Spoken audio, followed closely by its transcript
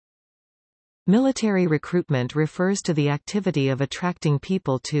Military recruitment refers to the activity of attracting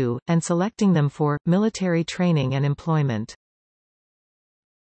people to, and selecting them for, military training and employment.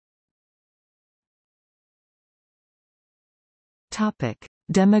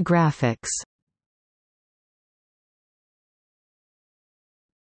 Demographics.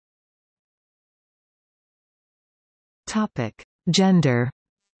 Gender.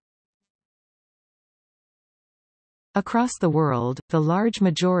 Across the world, the large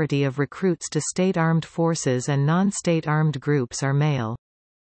majority of recruits to state armed forces and non-state armed groups are male.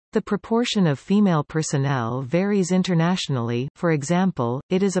 The proportion of female personnel varies internationally. For example,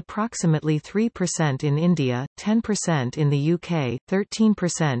 it is approximately 3% in India, 10% in the UK,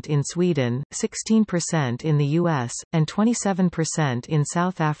 13% in Sweden, 16% in the US, and 27% in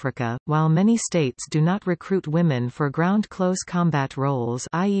South Africa. While many states do not recruit women for ground close combat roles,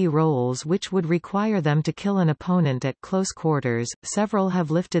 i.e. roles which would require them to kill an opponent at close quarters, several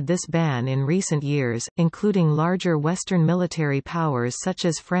have lifted this ban in recent years, including larger Western military powers such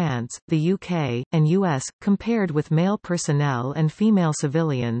as France, the UK, and US. Compared with male personnel and female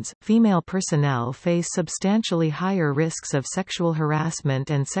civilians, female personnel face substantially higher risks of sexual harassment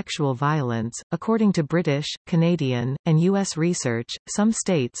and sexual violence. According to British, Canadian, and US research, some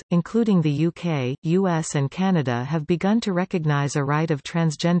states, including the UK, US, and Canada, have begun to recognize a right of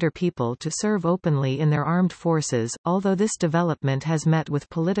transgender people to serve openly in their armed forces, although this development has met with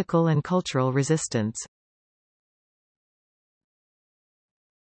political and cultural resistance.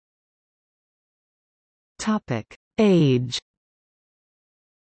 Age.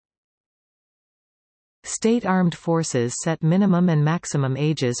 State armed forces set minimum and maximum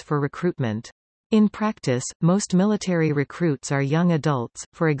ages for recruitment. In practice, most military recruits are young adults.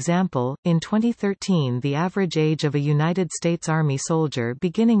 For example, in 2013 the average age of a United States Army soldier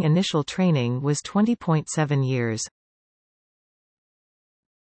beginning initial training was 20.7 years.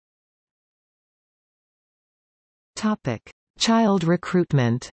 Child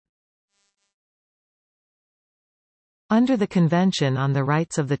recruitment. Under the Convention on the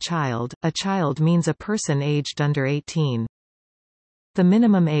Rights of the Child, a child means a person aged under 18. The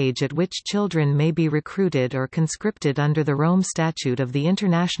minimum age at which children may be recruited or conscripted under the Rome Statute of the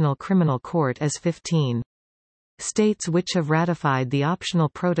International Criminal Court is 15. States which have ratified the optional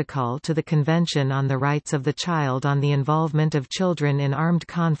protocol to the Convention on the Rights of the Child on the Involvement of Children in Armed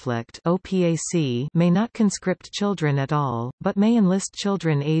Conflict (OPAC) may not conscript children at all, but may enlist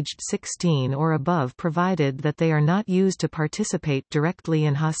children aged 16 or above provided that they are not used to participate directly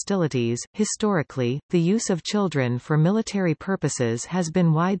in hostilities. Historically, the use of children for military purposes has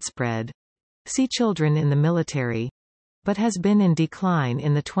been widespread. See children in the military, but has been in decline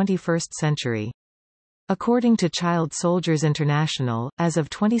in the 21st century. According to Child Soldiers International, as of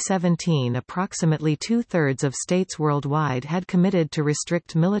 2017 approximately two-thirds of states worldwide had committed to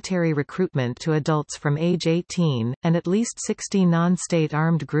restrict military recruitment to adults from age 18, and at least 60 non-state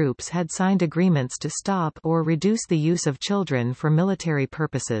armed groups had signed agreements to stop or reduce the use of children for military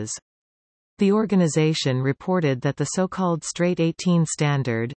purposes. The organization reported that the so-called Straight 18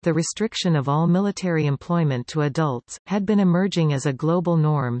 standard, the restriction of all military employment to adults, had been emerging as a global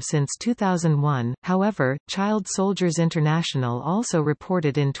norm since 2001. However, Child Soldiers International also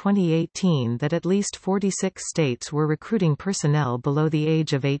reported in 2018 that at least 46 states were recruiting personnel below the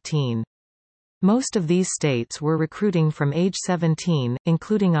age of 18. Most of these states were recruiting from age 17,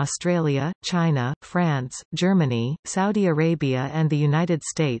 including Australia, China, France, Germany, Saudi Arabia and the United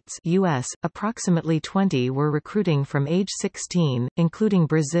States (US). Approximately 20 were recruiting from age 16, including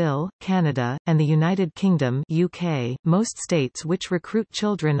Brazil, Canada, and the United Kingdom (UK). Most states which recruit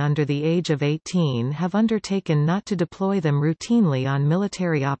children under the age of 18 have undertaken not to deploy them routinely on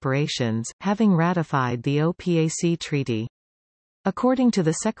military operations, having ratified the OPAC treaty. According to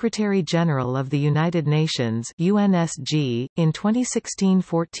the Secretary-General of the United Nations (UNSG), in 2016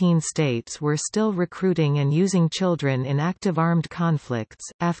 14 states were still recruiting and using children in active armed conflicts: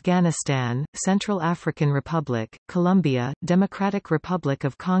 Afghanistan, Central African Republic, Colombia, Democratic Republic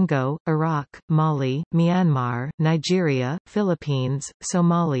of Congo, Iraq, Mali, Myanmar, Nigeria, Philippines,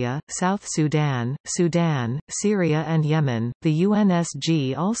 Somalia, South Sudan, Sudan, Syria and Yemen. The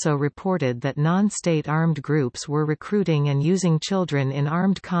UNSG also reported that non-state armed groups were recruiting and using children in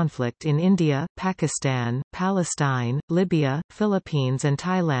armed conflict in India, Pakistan, Palestine, Libya, Philippines and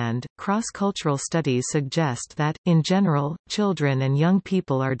Thailand. Cross-cultural studies suggest that, in general, children and young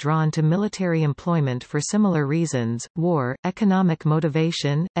people are drawn to military employment for similar reasons: war, economic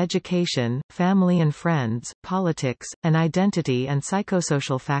motivation, education, family and friends, politics, and identity and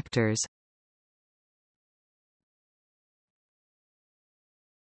psychosocial factors.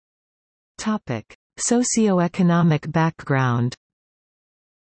 Socio-economic background.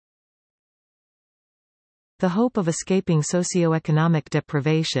 The hope of escaping socioeconomic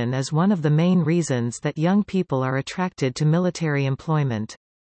deprivation is one of the main reasons that young people are attracted to military employment.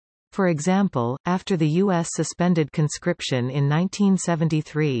 For example, after the U.S. suspended conscription in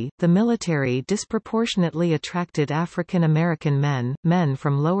 1973, the military disproportionately attracted African American men, men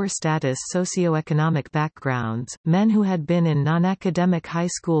from lower status socioeconomic backgrounds, men who had been in non-academic high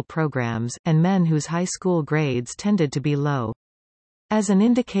school programs, and men whose high school grades tended to be low. As an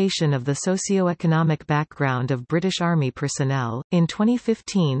indication of the socio-economic background of British Army personnel, in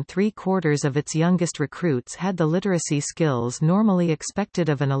 2015 3/4 of its youngest recruits had the literacy skills normally expected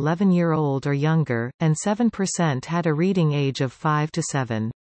of an 11-year-old or younger, and 7% had a reading age of 5 to 7.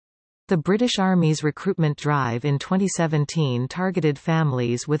 The British Army's recruitment drive in 2017 targeted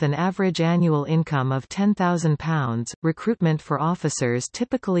families with an average annual income of £10,000. Recruitment for officers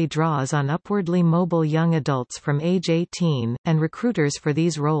typically draws on upwardly mobile young adults from age 18, and recruiters for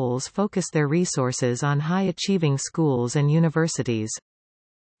these roles focus their resources on high-achieving schools and universities.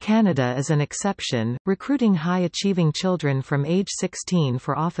 Canada is an exception, recruiting high-achieving children from age 16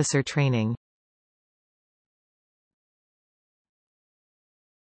 for officer training.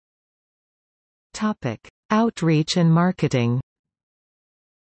 Topic: Outreach and marketing.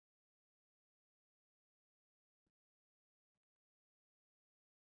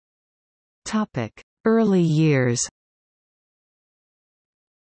 Topic: Early years.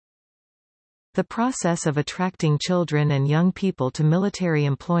 The process of attracting children and young people to military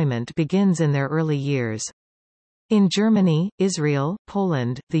employment begins in their early years. In Germany, Israel,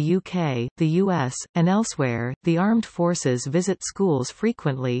 Poland, the UK, the US, and elsewhere, the armed forces visit schools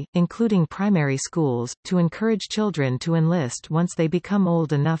frequently, including primary schools, to encourage children to enlist once they become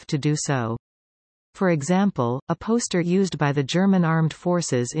old enough to do so. For example, a poster used by the German armed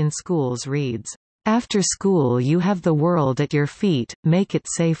forces in schools reads, "After school you have the world at your feet, make it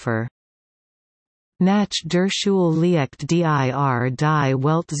safer. Nach der Schule liegt dir die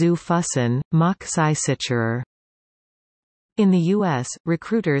Welt zu fassen, mach sie sicherer." In the U.S.,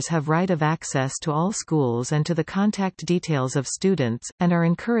 recruiters have right of access to all schools and to the contact details of students, and are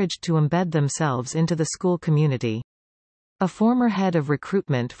encouraged to embed themselves into the school community. A former head of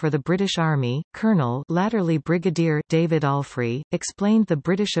recruitment for the British Army, Colonel latterly Brigadier David Alfrey, explained the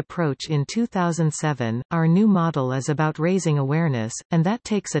British approach in 2007, "Our new model is about raising awareness, and that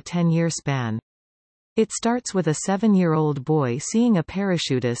takes a 10-year span. It starts with a 7-year-old boy seeing a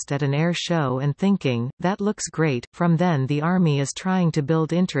parachutist at an air show and thinking, that looks great. From then the Army is trying to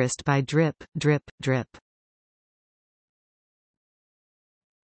build interest by drip, drip, drip."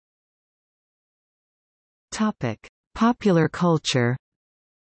 Topic: Popular culture.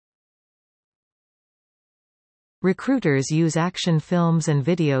 Recruiters use action films and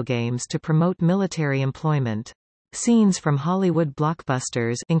video games to promote military employment. Scenes from Hollywood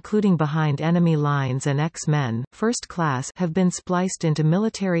blockbusters including Behind Enemy Lines and X-Men, First Class have been spliced into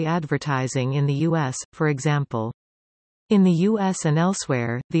military advertising in the U.S., for example. In the U.S. and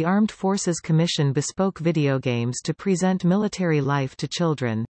elsewhere, the Armed Forces commission bespoke video games to present military life to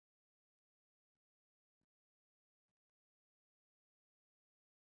children.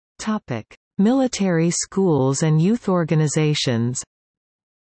 Topic: Military schools and youth organizations.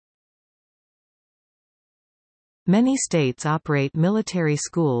 Many states operate military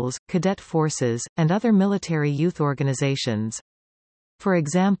schools, cadet forces, and other military youth organizations. For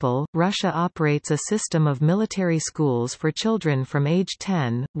example, Russia operates a system of military schools for children from age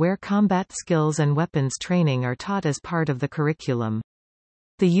 10, where combat skills and weapons training are taught as part of the curriculum.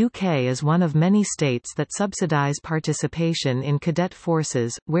 The UK is one of many states that subsidize participation in cadet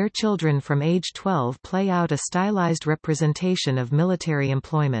forces, where children from age 12 play out a stylized representation of military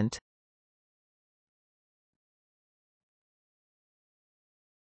employment.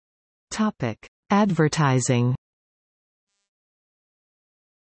 Topic: Advertising.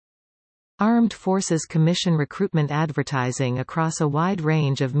 Armed Forces commission recruitment advertising across a wide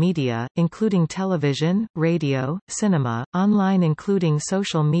range of media, including television, radio, cinema, online including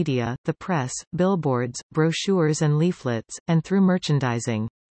social media, the press, billboards, brochures and leaflets, and through merchandising.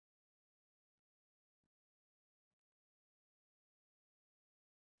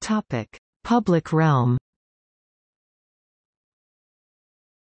 Topic: Public realm.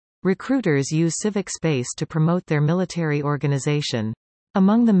 Recruiters use civic space to promote their military organization.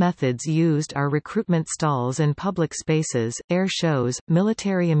 Among the methods used are recruitment stalls in public spaces, air shows,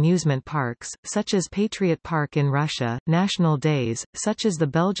 military amusement parks, such as Patriot Park in Russia, national days, such as the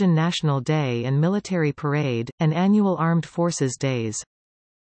Belgian National Day and Military Parade, and annual Armed Forces Days.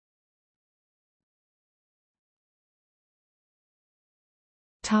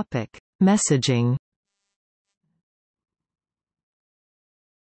 Topic: Messaging.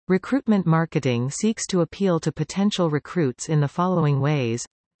 Recruitment marketing seeks to appeal to potential recruits in the following ways.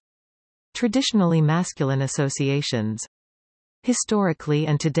 Traditionally masculine associations. Historically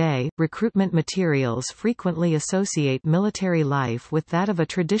and today, recruitment materials frequently associate military life with that of a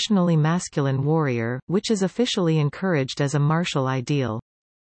traditionally masculine warrior, which is officially encouraged as a martial ideal.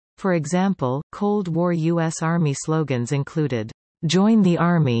 For example, Cold War U.S. Army slogans included, "Join the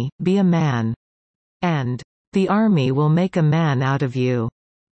Army, be a man," and "The Army will make a man out of you."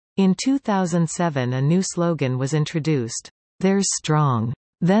 In 2007 a new slogan was introduced, "There's strong.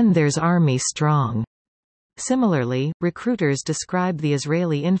 Then there's Army strong." Similarly, recruiters describe the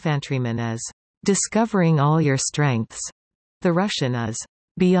Israeli infantryman as, "discovering all your strengths," the Russian as,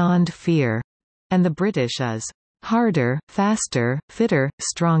 "beyond fear," and the British as, "harder, faster, fitter,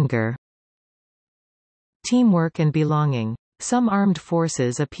 stronger." Teamwork and belonging. Some armed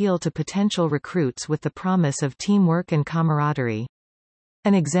forces appeal to potential recruits with the promise of teamwork and camaraderie.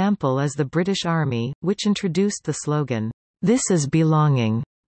 An example is the British Army, which introduced the slogan, "This is belonging,"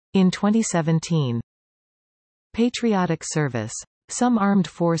 in 2017. Patriotic service. Some armed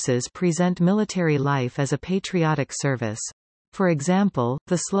forces present military life as a patriotic service. For example,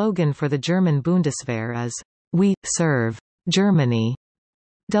 the slogan for the German Bundeswehr is, "We serve Germany,"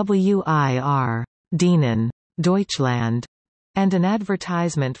 Wir dienen Deutschland, and an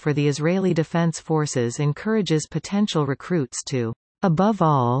advertisement for the Israeli Defense Forces encourages potential recruits to, "above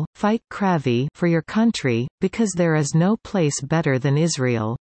all, fight Kravi for your country, because there is no place better than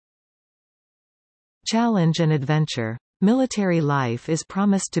Israel." Challenge and adventure. Military life is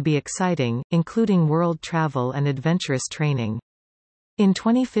promised to be exciting, including world travel and adventurous training. In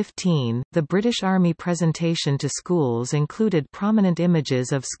 2015, the British Army presentation to schools included prominent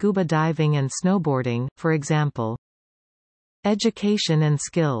images of scuba diving and snowboarding, for example. Education and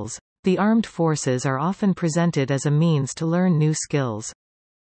skills. The armed forces are often presented as a means to learn new skills.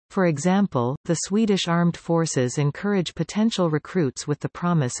 For example, the Swedish armed forces encourage potential recruits with the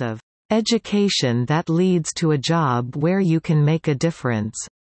promise of education that leads to a job where you can make a difference.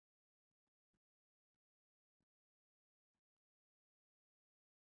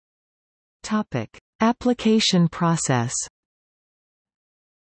 Topic: Application process.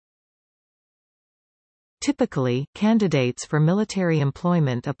 Typically, candidates for military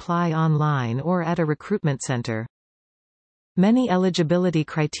employment apply online or at a recruitment center. Many eligibility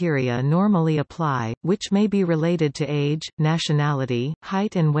criteria normally apply, which may be related to age, nationality,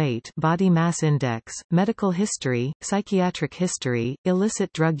 height and weight, body mass index, medical history, psychiatric history,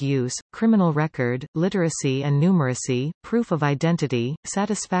 illicit drug use, criminal record, literacy and numeracy, proof of identity,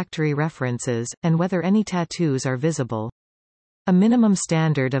 satisfactory references, and whether any tattoos are visible. A minimum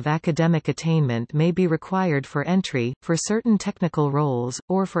standard of academic attainment may be required for entry, for certain technical roles,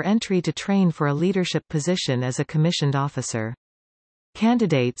 or for entry to train for a leadership position as a commissioned officer.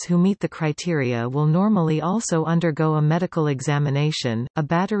 Candidates who meet the criteria will normally also undergo a medical examination, a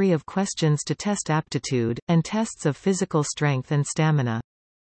battery of questions to test aptitude, and tests of physical strength and stamina.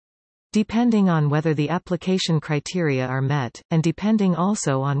 Depending on whether the application criteria are met, and depending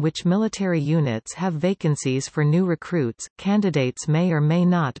also on which military units have vacancies for new recruits, candidates may or may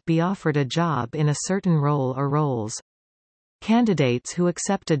not be offered a job in a certain role or roles. Candidates who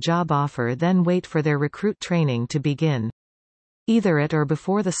accept a job offer then wait for their recruit training to begin. Either at or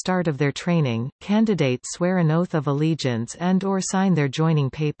before the start of their training, candidates swear an oath of allegiance and/or sign their joining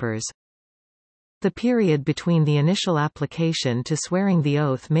papers. The period between the initial application to swearing the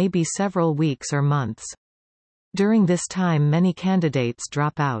oath may be several weeks or months. During this time many candidates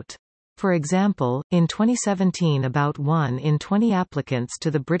drop out. For example, in 2017 about 1 in 20 applicants to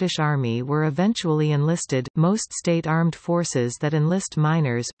the British Army were eventually enlisted. Most state armed forces that enlist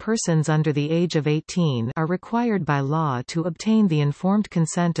minors, persons under the age of 18, are required by law to obtain the informed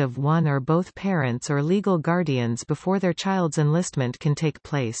consent of one or both parents or legal guardians before their child's enlistment can take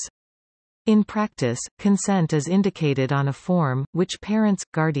place. In practice, consent is indicated on a form, which parents,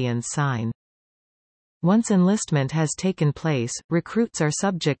 guardians sign. Once enlistment has taken place, recruits are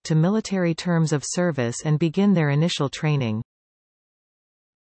subject to military terms of service and begin their initial training.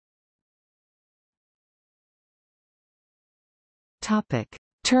 Topic: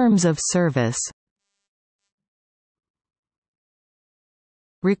 Terms of service.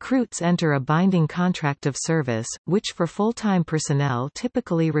 Recruits enter a binding contract of service, which for full-time personnel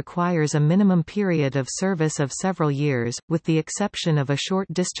typically requires a minimum period of service of several years, with the exception of a short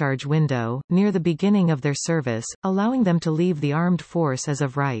discharge window, near the beginning of their service, allowing them to leave the armed force as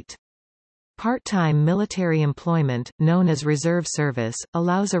of right. Part-time military employment, known as reserve service,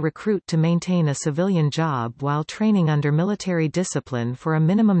 allows a recruit to maintain a civilian job while training under military discipline for a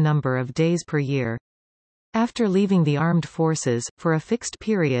minimum number of days per year. After leaving the armed forces, for a fixed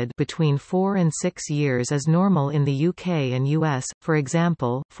period between 4 and 6 years is normal in the UK and US. For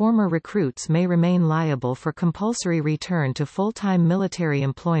example, former recruits may remain liable for compulsory return to full-time military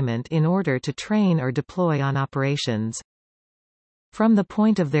employment in order to train or deploy on operations. From the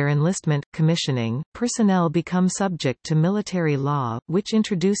point of their enlistment, commissioning, personnel become subject to military law, which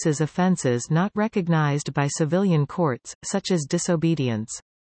introduces offences not recognised by civilian courts, such as disobedience.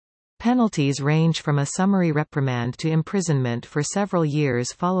 Penalties range from a summary reprimand to imprisonment for several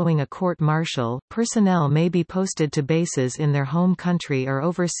years following a court-martial. Personnel may be posted to bases in their home country or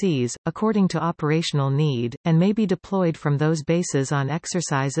overseas, according to operational need, and may be deployed from those bases on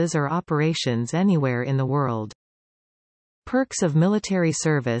exercises or operations anywhere in the world. Perks of military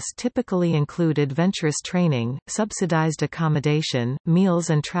service typically include adventurous training, subsidized accommodation,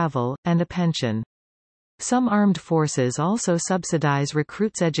 meals and travel, and a pension. Some armed forces also subsidize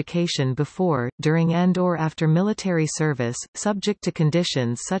recruits' education before, during and or after military service, subject to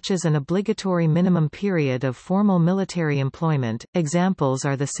conditions such as an obligatory minimum period of formal military employment. Examples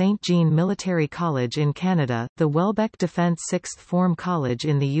are the St. Jean Military College in Canada, the Welbeck Defence Sixth Form College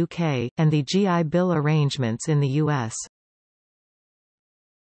in the UK, and the GI Bill arrangements in the US.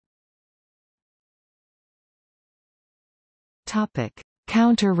 Topic: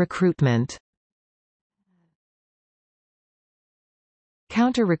 Counter-recruitment.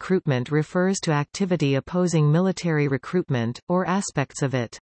 Counter-recruitment refers to activity opposing military recruitment, or aspects of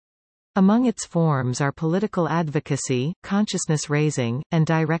it. Among its forms are political advocacy, consciousness raising, and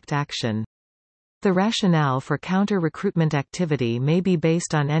direct action. The rationale for counter-recruitment activity may be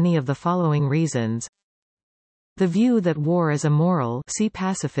based on any of the following reasons. The view that war is immoral, see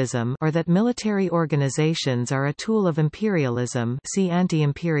pacifism, or that military organizations are a tool of imperialism, see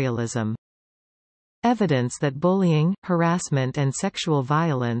anti-imperialism. Evidence that bullying, harassment and sexual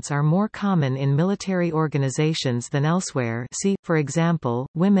violence are more common in military organizations than elsewhere, see, for example,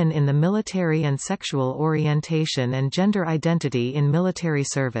 women in the military and sexual orientation and gender identity in military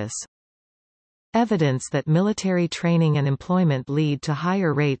service. Evidence that military training and employment lead to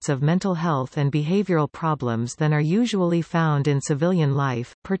higher rates of mental health and behavioral problems than are usually found in civilian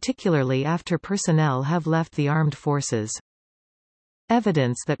life, particularly after personnel have left the armed forces.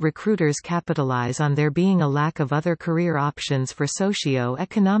 Evidence that recruiters capitalize on there being a lack of other career options for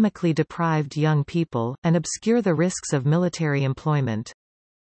socio-economically deprived young people, and obscure the risks of military employment.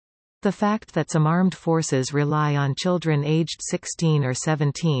 The fact that some armed forces rely on children aged 16 or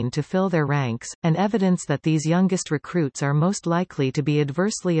 17 to fill their ranks, and evidence that these youngest recruits are most likely to be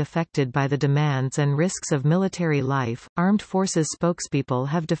adversely affected by the demands and risks of military life. Armed forces spokespeople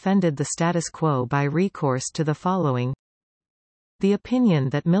have defended the status quo by recourse to the following: the opinion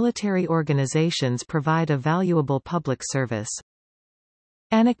that military organizations provide a valuable public service.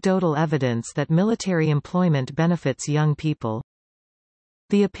 Anecdotal evidence that military employment benefits young people.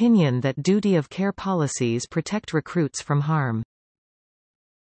 The opinion that duty of care policies protect recruits from harm.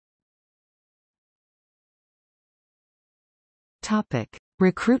 Topic: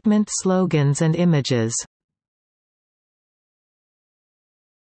 Recruitment slogans and images.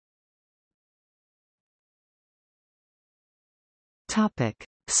 Topic: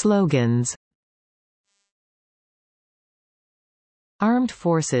 Slogans. Armed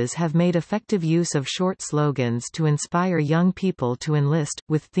forces have made effective use of short slogans to inspire young people to enlist,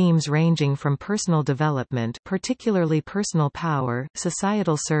 with themes ranging from personal development, particularly personal power,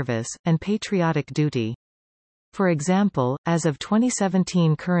 societal service, and patriotic duty. For example, as of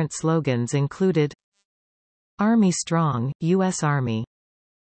 2017 current slogans included: Army Strong, U.S. Army.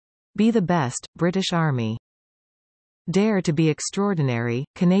 Be the Best, British Army. Dare to be Extraordinary,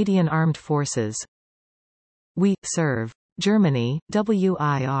 Canadian Armed Forces. We serve Germany,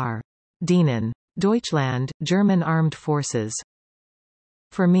 WIR. Dienen Deutschland, German Armed Forces.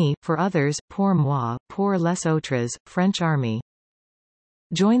 For me, for others, pour moi, pour les autres, French Army.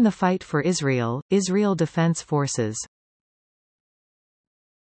 Join the fight for Israel, Israel Defense Forces.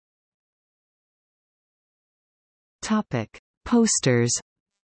 Topic: Posters.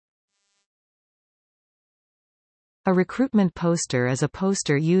 A recruitment poster is a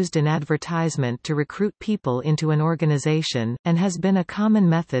poster used in advertisement to recruit people into an organization, and has been a common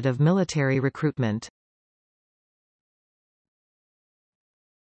method of military recruitment.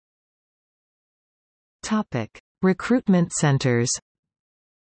 Topic: Recruitment centers.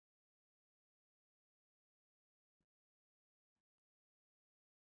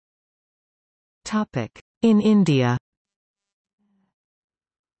 Topic: In India.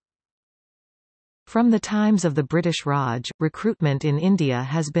 From the times of the British Raj, recruitment in India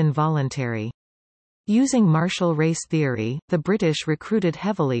has been voluntary. Using martial race theory, the British recruited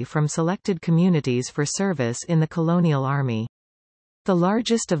heavily from selected communities for service in the colonial army. The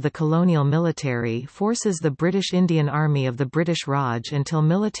largest of the colonial military forces, the British Indian Army of the British Raj until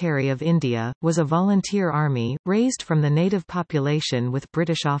Military of India, was a volunteer army, raised from the native population with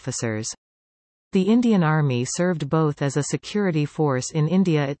British officers. The Indian Army served both as a security force in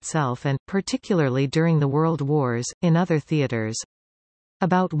India itself and, particularly during the World Wars, in other theatres.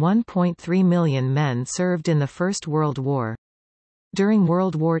 About 1.3 million men served in the First World War. During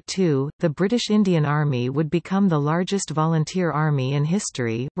World War II, the British Indian Army would become the largest volunteer army in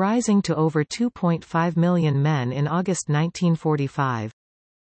history, rising to over 2.5 million men in August 1945.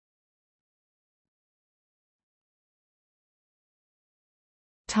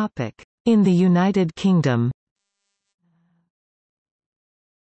 In the United Kingdom.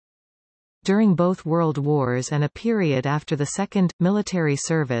 During both World Wars and a period after the Second, military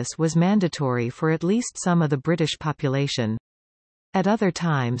service was mandatory for at least some of the British population. At other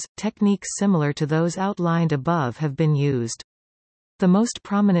times, techniques similar to those outlined above have been used. The most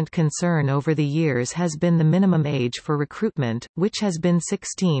prominent concern over the years has been the minimum age for recruitment, which has been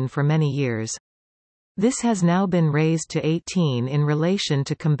 16 for many years. This has now been raised to 18 in relation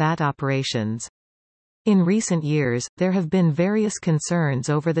to combat operations. In recent years, there have been various concerns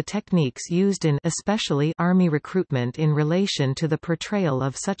over the techniques used in especially army recruitment in relation to the portrayal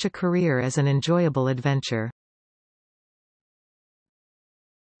of such a career as an enjoyable adventure.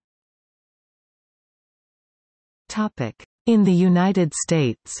 In the United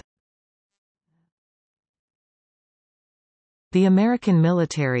States. The American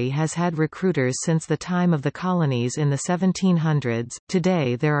military has had recruiters since the time of the colonies in the 1700s.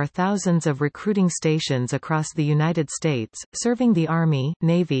 Today there are thousands of recruiting stations across the United States, serving the Army,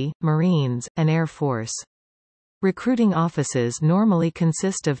 Navy, Marines, and Air Force. Recruiting offices normally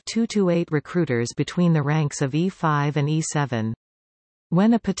consist of 2 to 8 recruiters between the ranks of E5 and E7.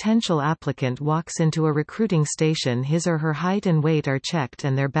 When a potential applicant walks into a recruiting station, his or her height and weight are checked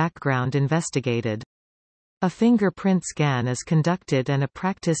and their background investigated. A fingerprint scan is conducted and a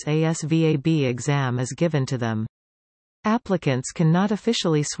practice ASVAB exam is given to them. Applicants cannot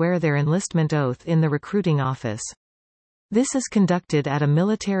officially swear their enlistment oath in the recruiting office. This is conducted at a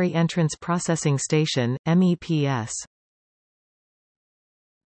military entrance processing station, MEPS.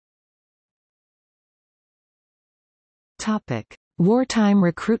 Wartime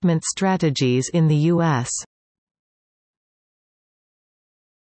recruitment strategies in the U.S.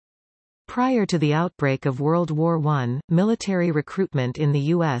 Prior to the outbreak of World War I, military recruitment in the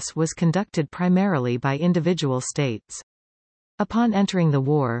U.S. was conducted primarily by individual states. Upon entering the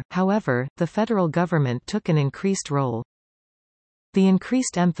war, however, the federal government took an increased role. The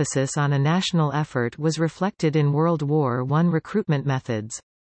increased emphasis on a national effort was reflected in World War I recruitment methods.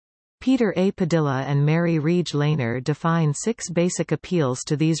 Peter A. Padilla and Mary Reege Lehner define 6 basic appeals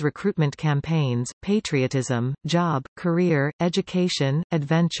to these recruitment campaigns: patriotism, job, career, education,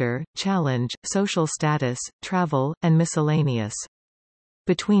 adventure, challenge, social status, travel, and miscellaneous.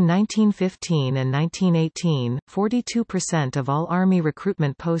 Between 1915 and 1918, 42% of all Army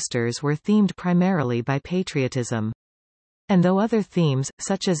recruitment posters were themed primarily by patriotism. And though other themes,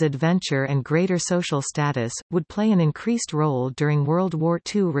 such as adventure and greater social status, would play an increased role during World War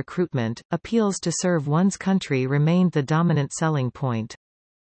II recruitment, appeals to serve one's country remained the dominant selling point.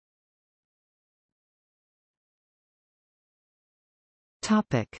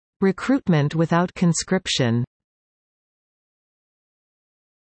 Recruitment without conscription.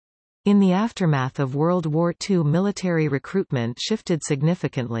 In the aftermath of World War II, military recruitment shifted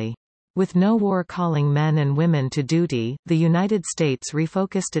significantly. With no war calling men and women to duty, the United States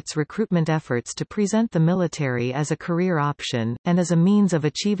refocused its recruitment efforts to present the military as a career option, and as a means of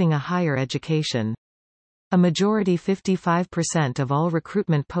achieving a higher education. A majority 55% of all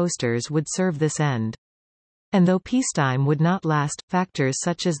recruitment posters would serve this end. And though peacetime would not last, factors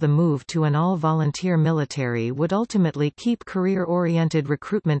such as the move to an all-volunteer military would ultimately keep career-oriented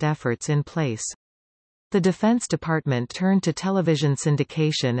recruitment efforts in place. The Defense Department turned to television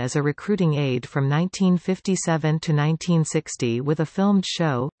syndication as a recruiting aid from 1957 to 1960 with a filmed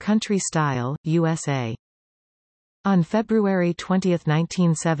show, Country Style, USA. On February 20,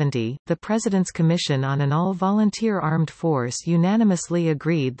 1970, the President's Commission on an All-Volunteer Armed Force unanimously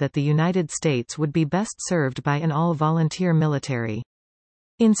agreed that the United States would be best served by an all-volunteer military.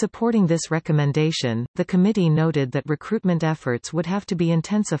 In supporting this recommendation, the committee noted that recruitment efforts would have to be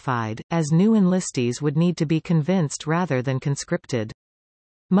intensified, as new enlistees would need to be convinced rather than conscripted.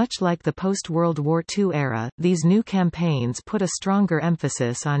 Much like the post-World War II era, these new campaigns put a stronger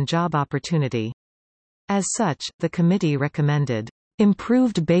emphasis on job opportunity. As such, the committee recommended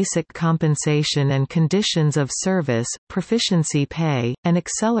improved basic compensation and conditions of service, proficiency pay, and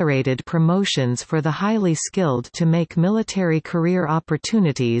accelerated promotions for the highly skilled to make military career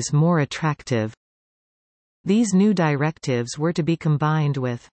opportunities more attractive. These new directives were to be combined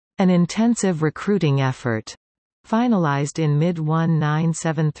with an intensive recruiting effort. Finalized in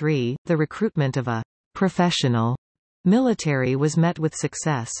mid-1973, the recruitment of a professional military was met with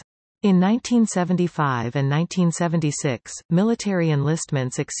success. In 1975 and 1976, military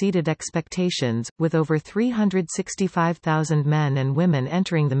enlistments exceeded expectations, with over 365,000 men and women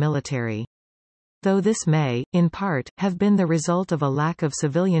entering the military. Though this may, in part, have been the result of a lack of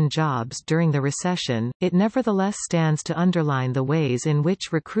civilian jobs during the recession, it nevertheless stands to underline the ways in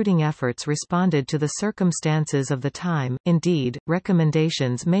which recruiting efforts responded to the circumstances of the time. Indeed,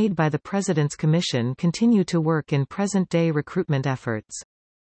 recommendations made by the President's Commission continue to work in present-day recruitment efforts.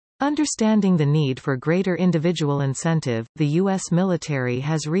 Understanding the need for greater individual incentive, the U.S. military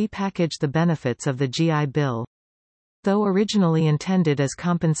has repackaged the benefits of the GI Bill. Though originally intended as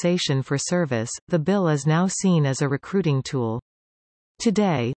compensation for service, the bill is now seen as a recruiting tool.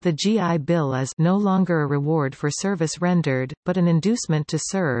 Today, the GI Bill is no longer a reward for service rendered, but an inducement to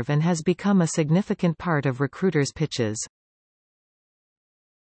serve, and has become a significant part of recruiters' pitches.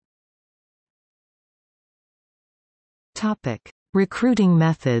 Topic: Recruiting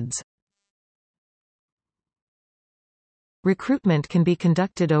methods. Recruitment can be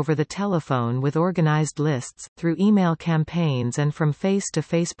conducted over the telephone with organized lists, through email campaigns, and from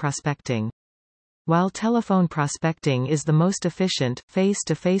face-to-face prospecting. While telephone prospecting is the most efficient,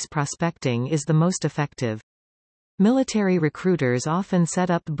 face-to-face prospecting is the most effective. Military recruiters often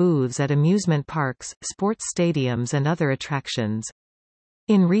set up booths at amusement parks, sports stadiums, and other attractions.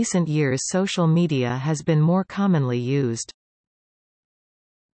 In recent years, social media has been more commonly used.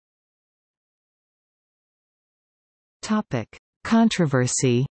 Topic: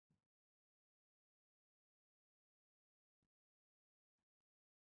 Controversy.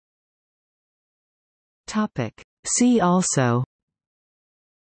 Topic: See also.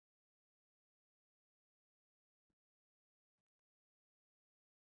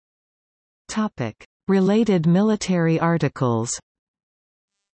 Topic: Related military articles.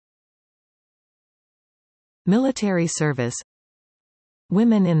 Military service.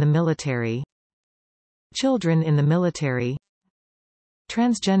 Women in the military. Children in the military.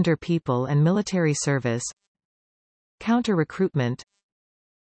 Transgender people and military service. Counter-recruitment.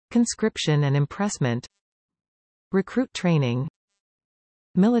 Conscription and impressment. Recruit training.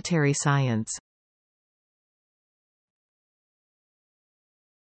 Military science.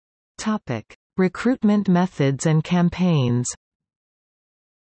 Topic: Recruitment methods and campaigns.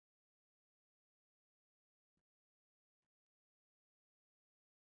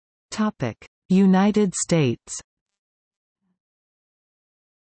 Topic: United States.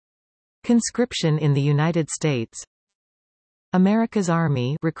 Conscription in the United States. America's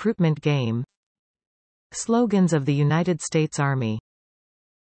Army recruitment game. Slogans of the United States Army.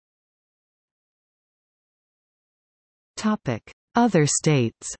 Topic: Other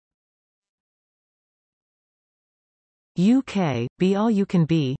states. UK, Be All You Can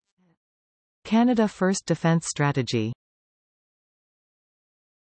Be. Canada First Defence Strategy.